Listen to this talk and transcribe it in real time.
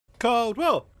Cold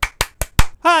War.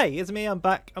 Hi, it's me. I'm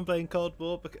back. I'm playing Cold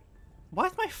War. Why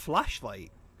is my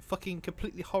flashlight fucking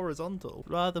completely horizontal?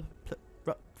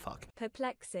 Fuck.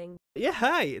 Perplexing. Yeah,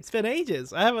 hi. It's been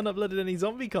ages. I haven't uploaded any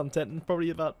zombie content in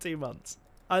probably about 2 months.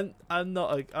 I'm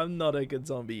not a good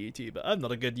zombie YouTuber. I'm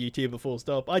not a good YouTuber, full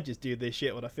stop. I just do this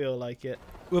shit when I feel like it.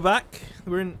 We're back.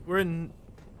 We're in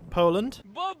Poland.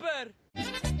 Bobber!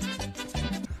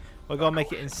 We're gonna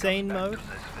make it insane mode.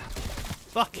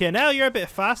 Fucking hell, you're a bit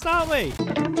fast, aren't we?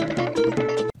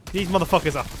 These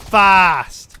motherfuckers are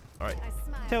fast. All right.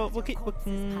 Tell what,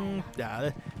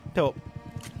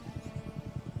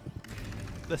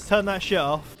 let's turn that shit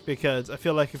off because I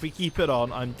feel like if we keep it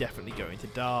on, I'm definitely going to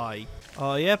die.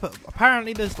 Oh yeah, but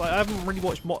apparently there's like I haven't really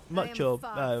watched much of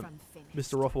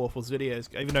Mr. Waffle's videos,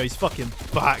 even though he's fucking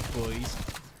back, boys.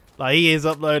 Like he is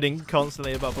uploading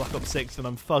constantly about Black Ops 6, and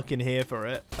I'm fucking here for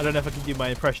it. I don't know if I can do my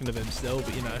impression of him still,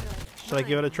 but you know, should I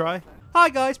give it a try? Hi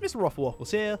guys, Mr. Waffle's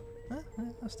here.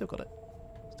 I still got it.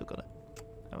 Still got it.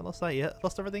 Haven't lost that yet.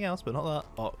 Lost everything else, but not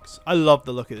that. Box. I love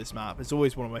the look of this map. It's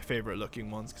always one of my favorite looking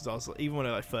ones because I was even when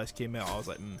it like first came out, I was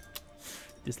like,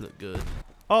 this look good.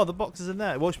 Oh, the box is in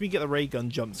there. Watch me get the ray gun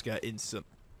jump scare instant.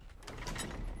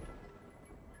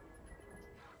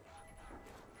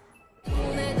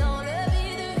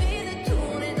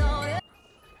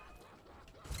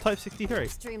 Type 63.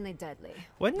 Extremely deadly.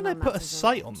 When did I put a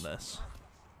sight on this?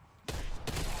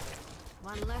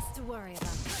 One less to worry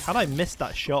about. How'd I miss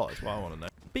that shot is what I want to know.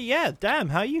 But yeah, damn,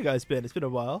 how you guys been? It's been a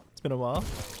while. It's been a while.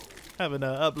 I haven't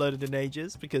uploaded in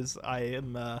ages because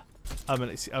I'm a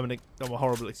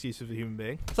horrible excuse for a human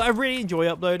being. So I really enjoy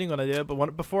uploading when I do it,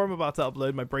 but before I'm about to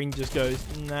upload, my brain just goes,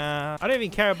 nah. I don't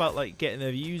even care about like getting the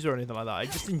views or anything like that. I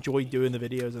just enjoy doing the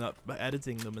videos and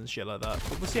editing them and shit like that.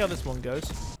 But we'll see how this one goes.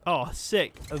 Oh,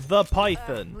 sick. The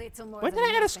Python. When did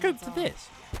I add a scope to this?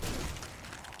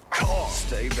 Oh,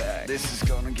 stay back. This is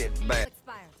gonna get bad.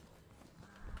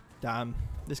 Damn.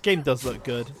 This game does look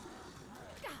good.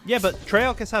 Yeah, but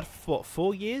Treyarch has had, what,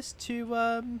 4 years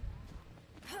to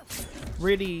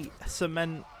really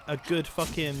cement a good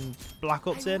fucking Black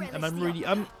Ops in, and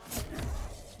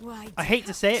I hate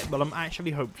to say it, but I'm actually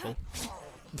hopeful.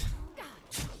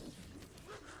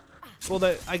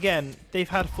 Although, again, they've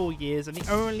had 4 years, and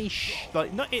the only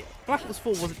Black Ops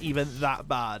 4 wasn't even that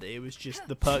bad. It was just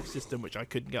the perk system, which I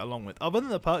couldn't get along with. Other than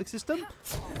the perk system,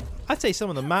 I'd say some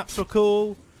of the maps were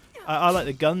cool. I like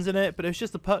the guns in it, but it was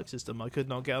just the perk system I could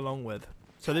not get along with.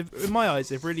 So, in my eyes,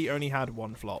 they've really only had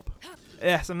one flop.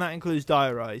 Yes, and that includes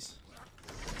Dire Eyes.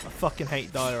 I fucking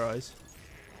hate Dire Eyes.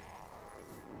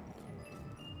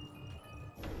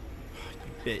 You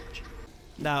bitch.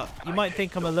 Now, you might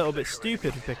think I'm a little bit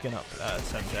stupid for picking up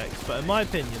Semtex, but in my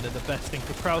opinion, they're the best thing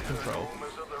for crowd control.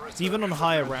 Because even on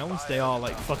higher rounds, they are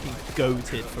like fucking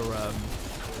goated for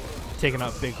taking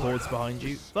out big hordes behind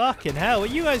you. Fucking hell, where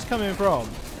are you guys coming from?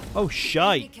 Oh,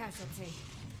 shite.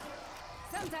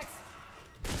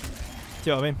 See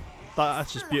what I mean?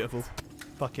 That's just beautiful.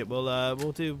 Fuck it, we'll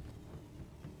do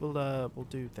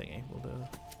thingy. We'll do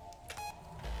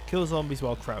kill zombies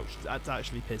while crouched. That's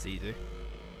actually piss easy.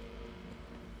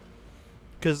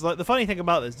 Because like the funny thing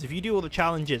about this is if you do all the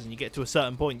challenges and you get to a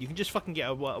certain point, you can just fucking get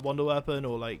a wonder weapon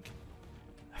or like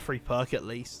a free perk at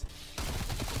least.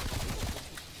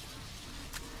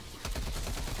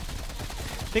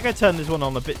 I think I turned this one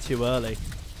on a bit too early.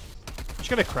 I'm just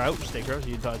gonna crouch, stay crouched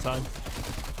the entire time.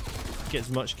 Get as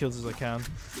much kills as I can.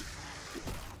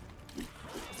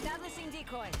 Establishing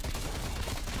decoy. Are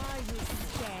you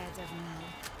scared of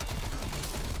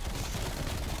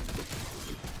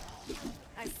me?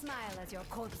 I smile as your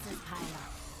corpses pile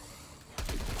up.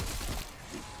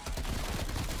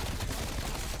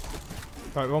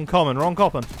 Right, wrong common.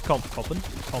 Common.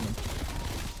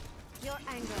 Your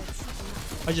anger.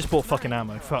 I just bought fucking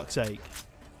ammo, fuck's sake.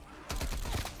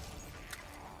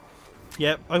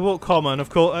 Yep, I bought common.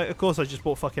 Of course, I just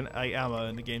bought fucking 8 ammo,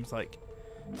 and the game's like,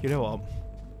 you know what?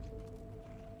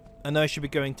 I know I should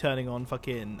be turning on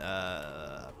fucking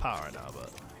power now,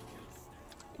 but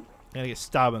I'm gonna get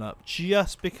stabbing up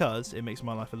just because it makes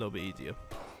my life a little bit easier.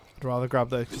 I'd rather grab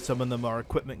those because some of them are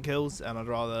equipment kills, and I'd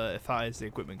rather, if that is the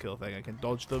equipment kill thing, I can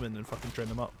dodge them and then fucking train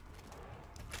them up.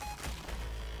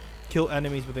 Kill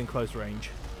enemies within close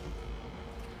range.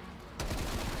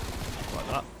 Like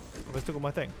that. Have I still got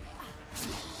my thing?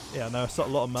 Yeah, no, a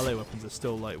lot of melee weapons are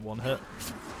still like one hit.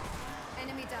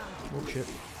 Enemy down. Oh shit.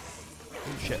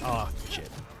 Oh shit. Ah, shit.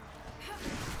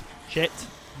 Shit.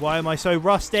 Why am I so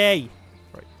rusty?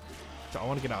 Right. So I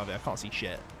want to get out of there. I can't see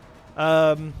shit.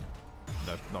 No,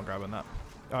 not grabbing that.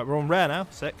 Alright, we're on rare now.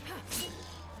 Sick.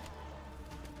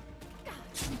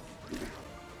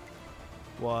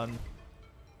 One.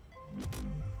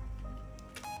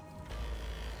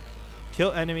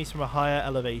 Kill enemies from a higher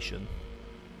elevation.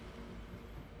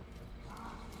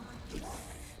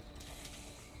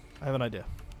 I have an idea.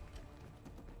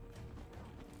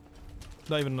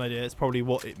 Not even an idea, it's probably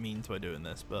what it means by doing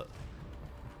this, but...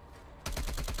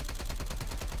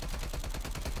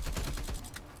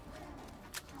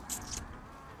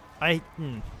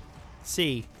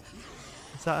 C.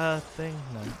 Is that a thing?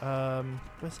 No.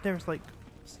 Where's the nearest, like,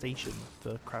 station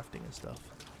for crafting and stuff?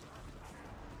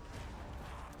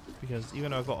 Because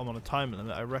even though I've got them on a time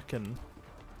limit, I reckon...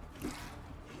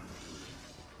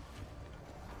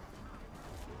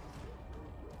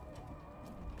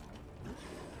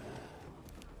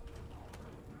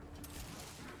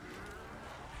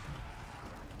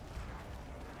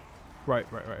 Right.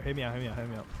 Hear me out.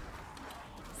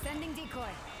 Sending decoy.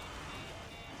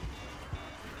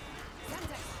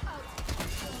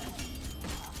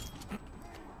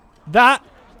 That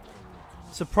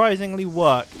surprisingly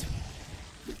worked.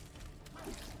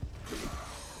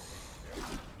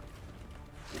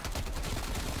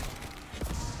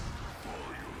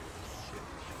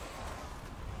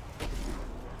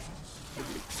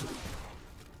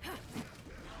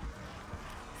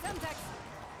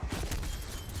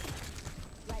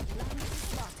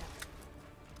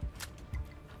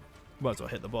 Might as well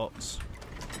hit the box.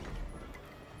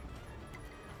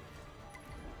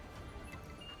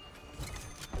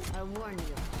 I warn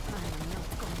you, I am not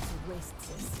going to waste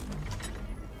this.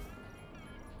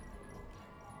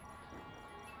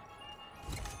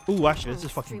 Ooh, actually, this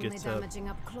is fucking good to... Damaging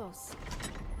up close.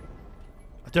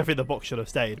 I don't think the box should have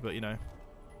stayed, but you know.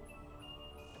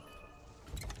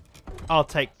 I'll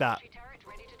take that.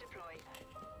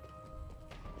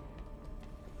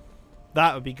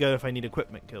 That would be good if I need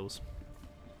equipment kills.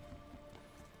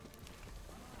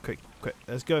 Quick.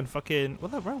 Let's go and fucking...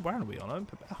 What round are we on?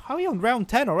 How are we on round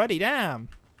 10 already? Damn.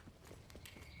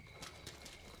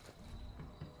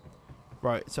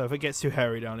 Right, so if it gets too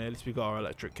hairy down here, at least we've got our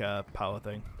electric power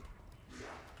thing.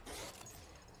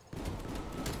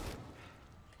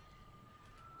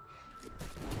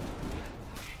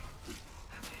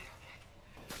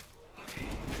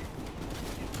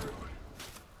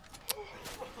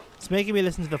 It's making me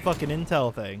listen to the fucking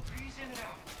intel thing.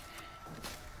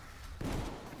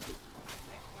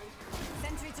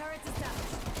 Sentry turret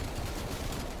established.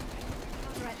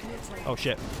 Threat neutral. Oh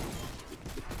shit.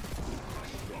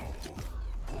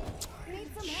 Need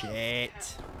some help.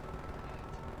 Shit.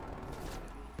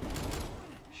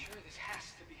 Sure, this has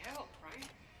to be help, right?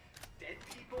 Dead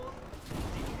people?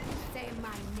 Say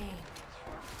my name.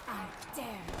 I dare.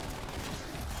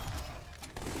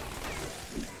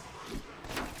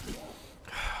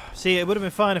 See, it would have been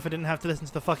fine if I didn't have to listen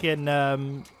to the fucking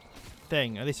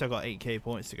thing. At least I got 8k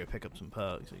points to go pick up some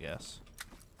perks, I guess.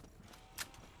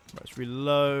 Right, let's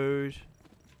reload.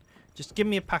 Just give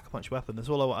me a pack-a-punch weapon. That's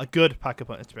all I want. A good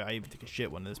pack-a-punch. I even took a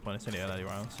shit one at this point. It's only early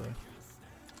round, so.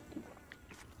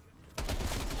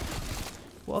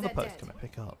 What other perks can I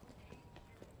pick up?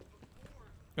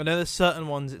 I know there's certain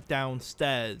ones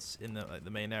downstairs in the like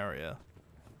the main area.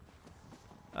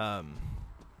 I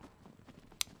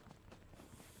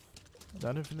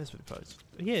don't think this would be posted.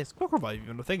 Yeah, it's not revive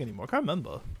even a thing anymore. I can't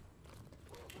remember.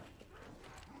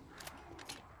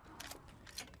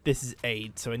 This is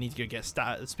aid, so I need to go get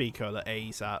the speaker at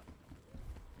ASAP.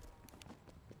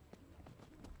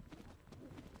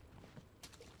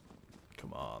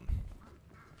 Come on.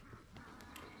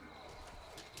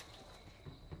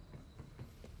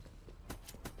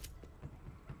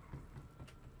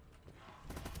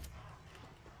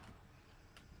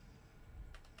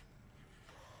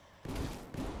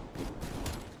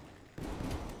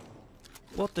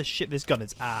 What the shit? This gun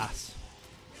is ass.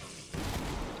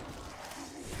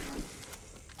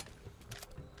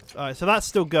 Alright, so that's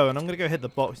still going. I'm going to go hit the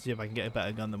box to see if I can get a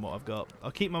better gun than what I've got.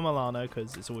 I'll keep my Milano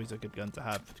because it's always a good gun to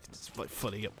have. It's like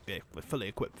fully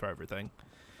equipped for everything.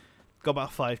 Got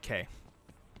about 5k.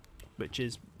 Which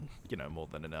is, you know, more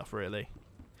than enough, really.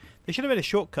 They should have made a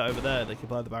shortcut over there. They could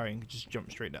buy the barrier and just jump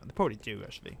straight down. They probably do,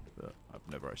 actually. But I've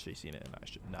never actually seen it in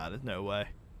action. Nah, there's no way.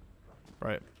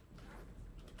 Right.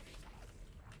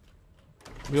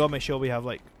 We gotta make sure we have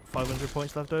like 500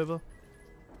 points left over.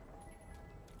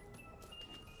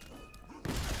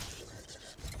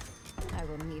 I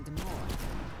will need more.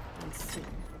 And soon.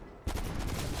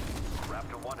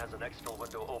 Raptor 1 has an external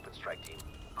window open, strike team.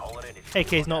 Call it in if you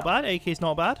AK's not bad. AK's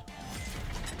not bad.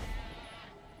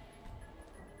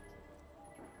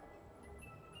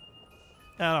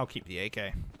 And I'll keep the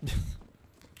AK.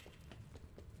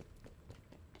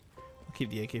 Keep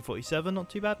the AK-47, not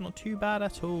too bad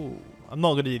at all. I'm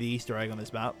not going to do the Easter egg on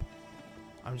this map.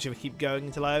 I'm just going to keep going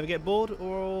until I either get bored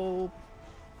or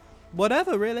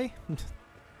whatever, really.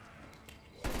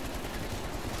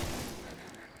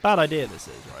 Bad idea this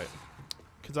is, right?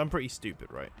 Because I'm pretty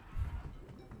stupid, right?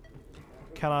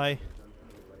 Can I?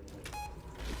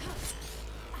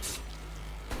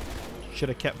 Should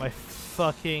have kept my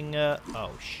fucking...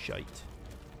 oh, shite.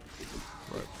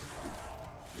 Right.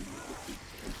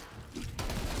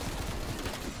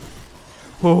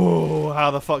 Oh, how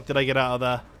the fuck did I get out of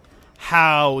there?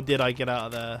 How did I get out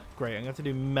of there? Great, I'm going to have to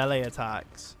do melee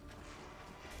attacks.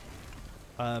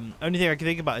 Only thing I can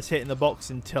think about is hitting the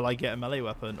box until I get a melee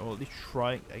weapon, or at least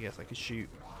try. I guess I could shoot.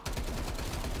 I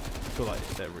feel like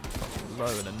they're really fucking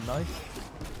low and a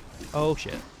knife. Oh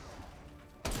shit.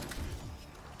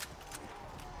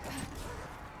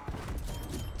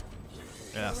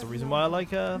 Yeah, that's the reason why I like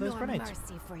those grenades.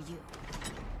 Mercy for you.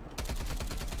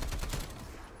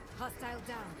 Hostile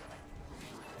down.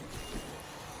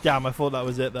 Damn, I thought that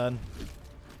was it then.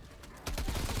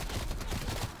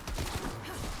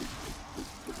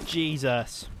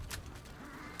 Jesus.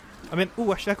 I mean,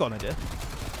 oh, actually, I got an idea.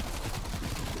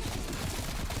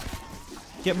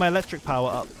 Get my electric power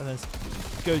up and then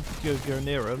go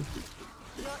near him.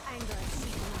 Your anger is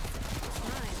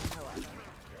mine, however.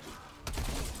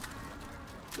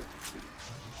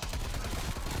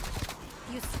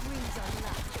 You screamed on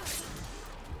love.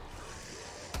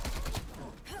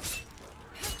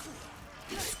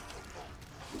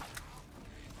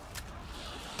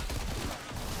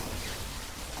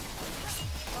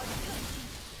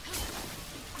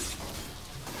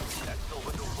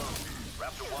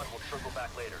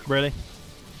 Really?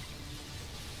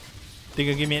 Think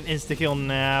you'll give me an insta kill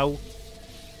now?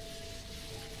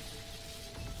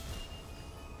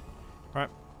 Right.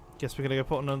 Guess we're gonna go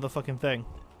put on another fucking thing.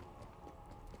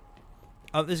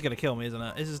 Oh, this is gonna kill me, isn't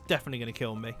it? This is definitely gonna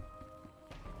kill me.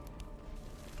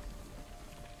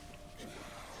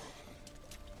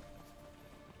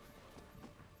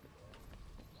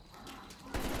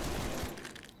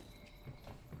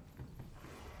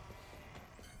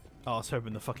 Oh, I was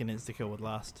hoping the fucking insta-kill would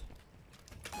last.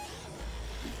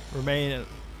 Remain at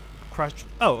crash.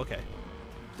 Oh, okay.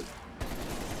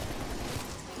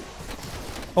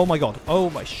 Oh my god. Oh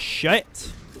my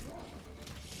shit.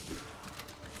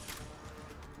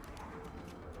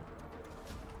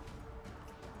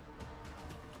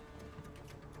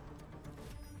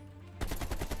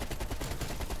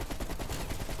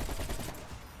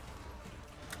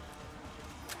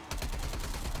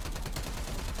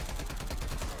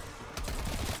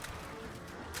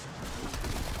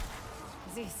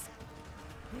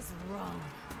 This is wrong.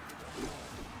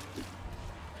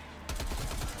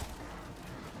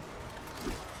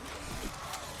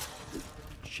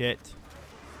 Shit.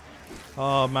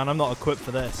 Oh man, I'm not equipped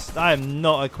for this. I am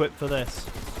not equipped for this.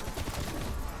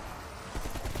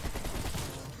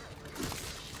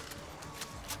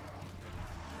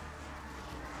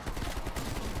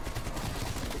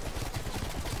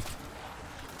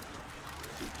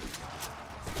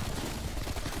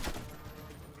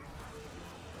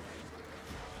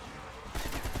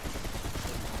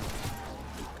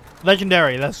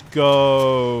 Legendary, let's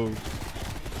go.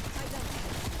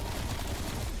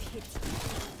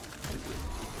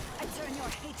 I turn your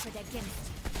hatred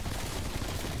against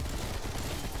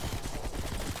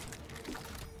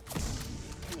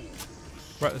you.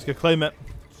 Right, let's go claim it.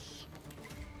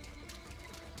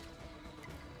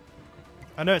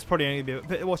 I know it's probably only gonna be,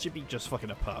 but watch it be just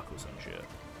fucking a perk or some shit.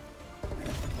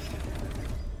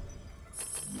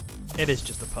 It is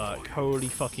just a perk. Holy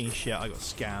fucking shit, I got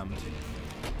scammed.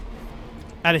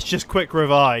 And it's just quick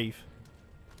revive.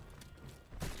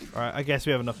 Alright, I guess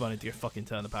we have enough money to go fucking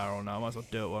turn the power on now. I might as well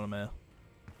do it while I'm here.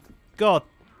 God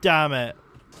damn it.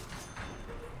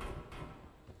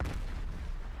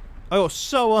 I got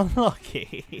so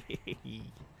unlucky.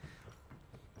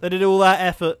 They did all that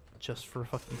effort just for a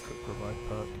fucking quick revive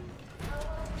perk.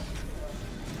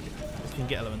 You can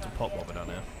get elemental pop while we're down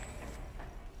here.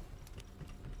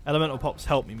 Elemental pops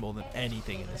help me more than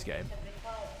anything in this game.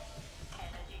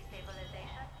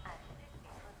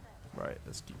 Right,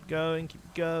 let's keep going, keep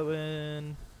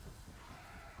going.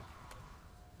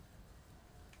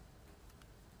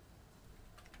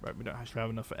 Right, we don't actually have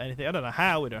enough for anything. I don't know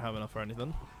how we don't have enough for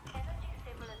anything. Energy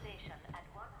stabilization at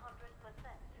 100%.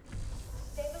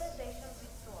 Stabilization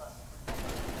restored.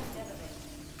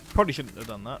 Probably shouldn't have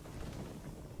done that.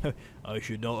 I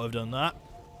should not have done that.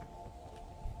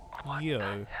 What Yo.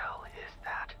 the hell is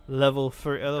that? Level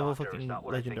 3, level Doctor, fucking is that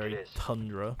what I think legendary it is?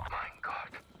 Tundra. Oh my god.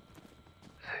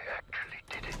 They actually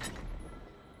did it.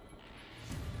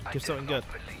 I Give something do not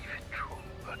good. believe it true,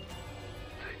 but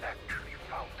they actually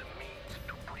found the means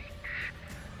to breach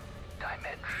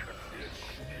dimensions.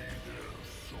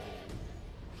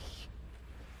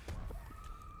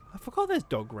 forgot there's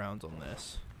dog rounds on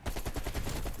this.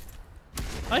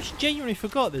 I actually genuinely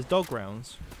forgot there's dog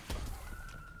rounds.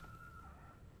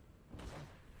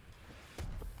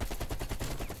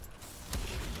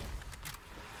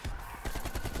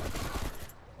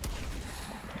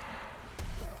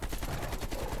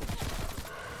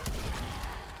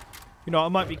 You know, it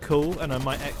might be cool, and I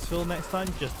might exfil next time,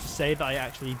 just to say that I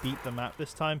actually beat the map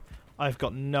this time. I've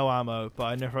got no ammo, but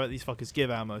I never let these fuckers give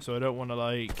ammo, so I don't want to,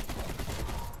 like...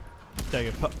 There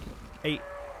you go, put 8.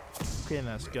 Okay,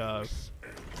 let's go.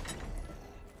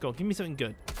 Go on, give me something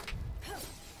good.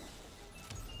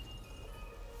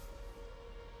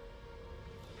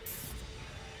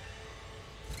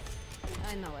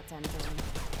 I know what I'm doing.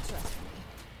 Trust me.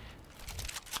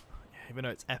 Even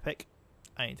though it's epic,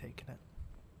 I ain't taking it.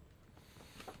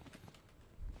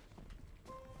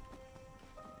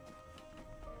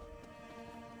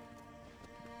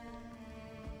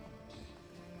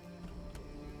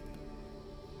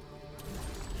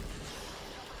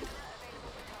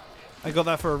 I got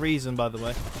that for a reason, by the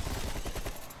way.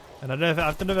 And I don't know if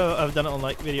I've done it on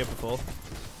like video before,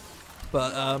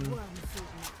 but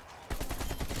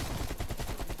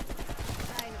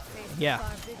yeah,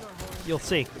 you'll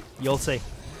see. You'll see.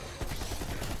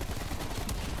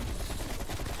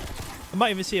 I might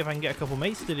even see if I can get a couple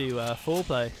mates to do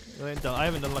foreplay. I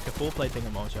haven't done like a foreplay thing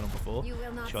on my channel before.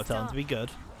 Sure, tell them to be good.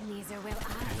 Neither will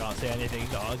I can't say anything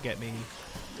that'll get me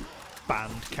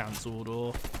banned, cancelled,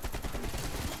 or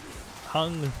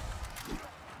hung.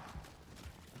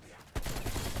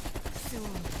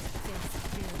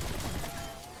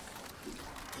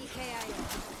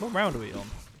 What round are we on?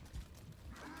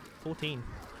 14.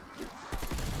 See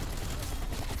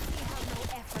how no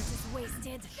effort is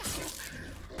wasted.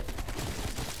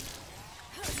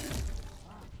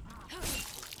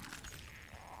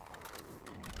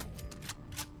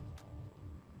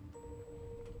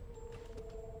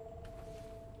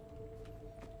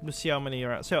 Let's see how many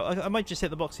are out. So I might just hit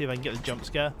the box, see if I can get the jump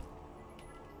scare.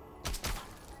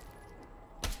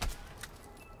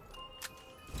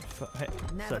 Hey,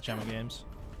 search ammo games.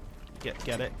 Get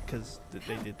it, because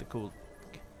they did the cool.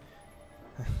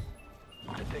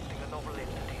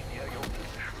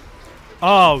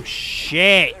 Oh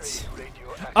shit!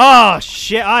 Oh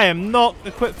shit! I am not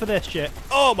equipped for this shit.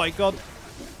 Oh my god!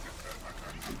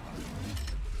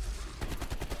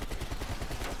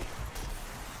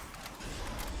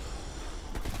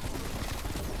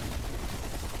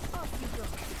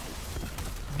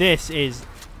 This is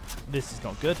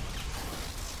not good.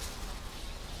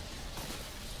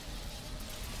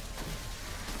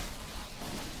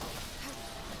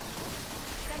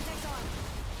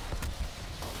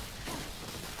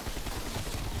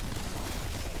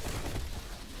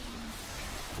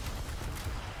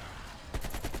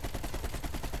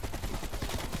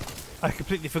 I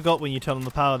completely forgot when you tell them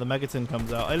the power of the Megaton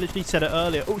comes out. I literally said it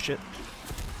earlier. Oh shit.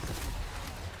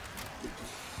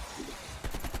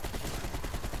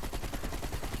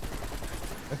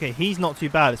 Okay, he's not too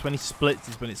bad. It's when he splits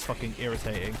is when it's fucking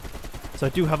irritating. So I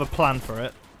do have a plan for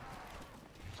it.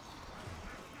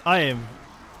 I am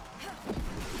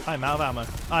out of ammo.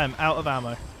 I am out of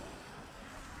ammo.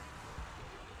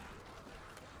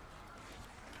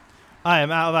 I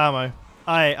am out of ammo.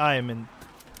 I am in.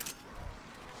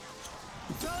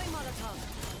 Throwing Molotov.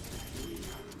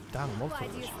 Damn, Why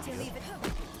do you still leave it?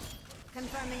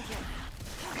 Confirming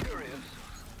kill. Curious.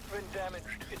 When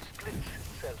damaged, it splits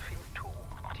itself in two.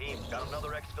 Team, got another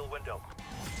exfil window.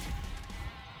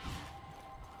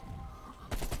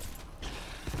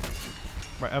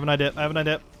 Right, I have an idea. I have an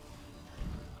idea.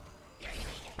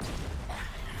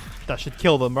 That should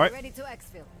kill them, right? Ready to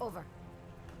exfil. Over.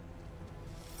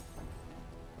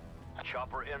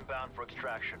 Chopper inbound for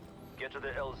extraction. Get to the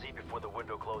LZ before the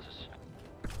window closes.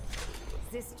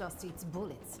 This just eats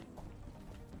bullets.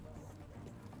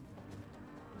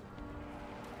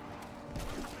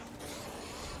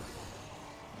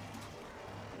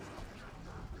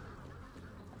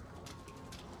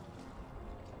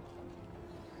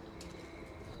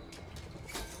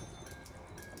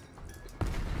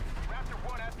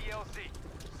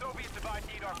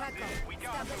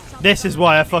 This is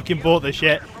why I fucking bought this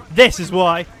shit. This is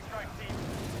why.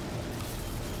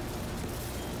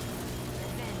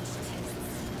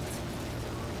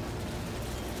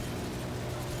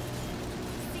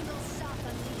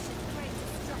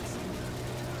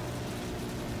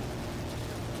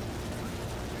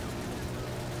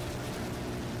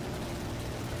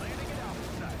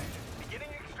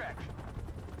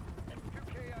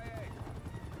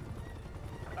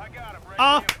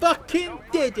 I fucking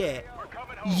did it.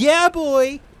 Yeah,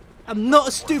 boy. I'm not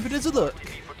as stupid as I look.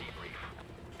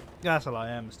 That's a lie,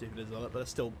 I am stupid as well, but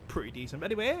it's still pretty decent.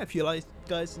 But anyway, if you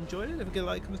guys enjoyed it, if you could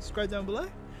like, comment, subscribe down below.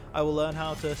 I will learn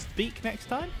how to speak next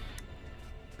time.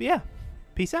 But yeah,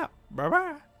 peace out. Bye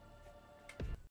bye.